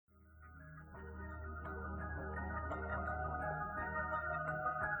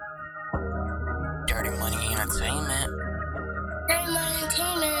Entertainment.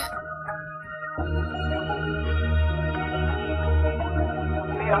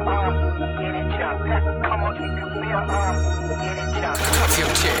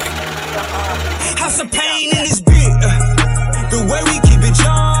 House of pain in this beat, the way we keep it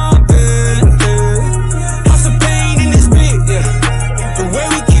jumping. House of pain in this beat, the way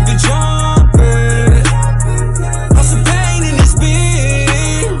we keep it jumping. House of pain in this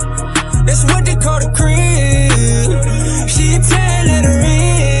beat, that's what they call the crib. She a 10 letter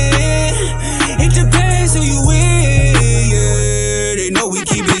in, it depends who you with, yeah. They know we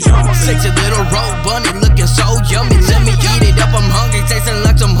keep it jumping. Sexy little road bunny looking so yummy. Let me eat it up, I'm hungry, tasting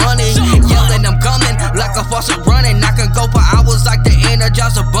like some honey. Yelling, I'm coming like a faucet running. I can go for hours like the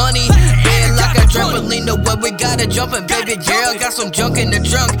Energizer Bunny. Been like a trampoline, the way we gotta jumpin'. Baby girl, got some junk in the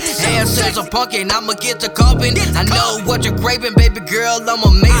trunk. Hair says I'm punkin', I'ma get to comping. I know what you're craving, baby girl, I'm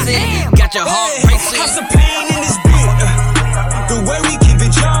amazing. Got your heart racing. House of pain in this beat, the way we keep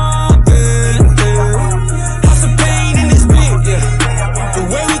it jumping. House of pain in this beat, the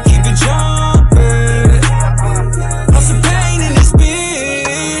way we keep it jumping. House of pain in this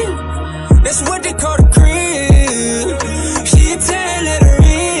beat, that's what they call the crib. She a 10 letter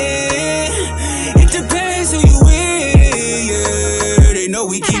in, it depends who you with, yeah. They know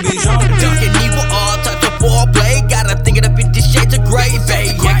we keep it jumping. Dark and evil, all types of foreplay. Gotta think it up 50 shades of gray,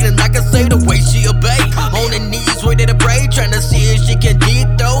 babe. Acting like I say the way she obey. On her knees, ready to pray, trying to see if she can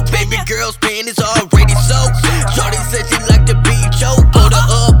dig though. Baby girl's pain is already soaked. Shorty said she like to be choked. Put her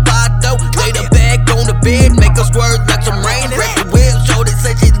up by though, lay the back on the bed, make her squirt like some rain. Break the wheel, shorty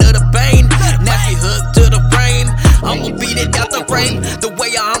said she love the pain. Now she hooked to the frame. I'ma beat it out the frame. The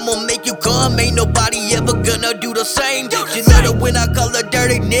way I'ma make you come, ain't nobody ever gonna do the same. She love it when I call her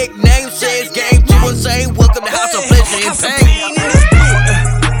dirty nickname. Says game too insane. Welcome to House of Pleasure and Pain.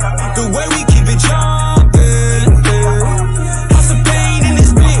 The way we keep it jumping. House of pain in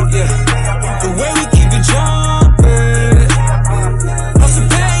this beat, the way we keep it jumping. House of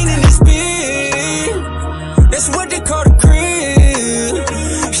pain in this beat, that's what they call the crib.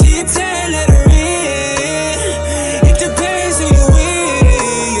 She a 10 letter in, it depends who you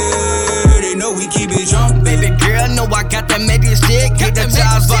with, yeah. They know we keep it jumping. Baby girl, know I got that magic stick.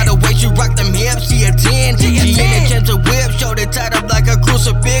 Hypnotized by the way she rock them hips. She a 10. She in a chance to whip. Shoulder tied up like a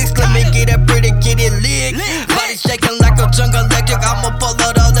crucifix. Let me get a pretty kitty lick. Body shaking like a tongue electric. I'ma pull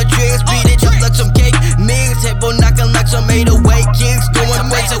out all the tricks. Beat it up like some cake mix. Head knocking like some 808 kicks. Going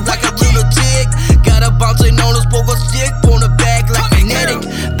crazy like a lunatic. Got her bouncing on a spoke stick. On the back like kinetic.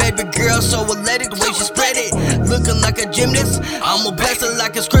 Baby girl so athletic. The way she spread it. Looking like a gymnast. I'ma blast it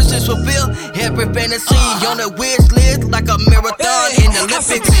like it's Christmas fulfill. Every fantasy on the wish list. Like a marathon in the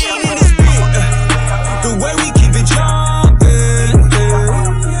Olympics. The way we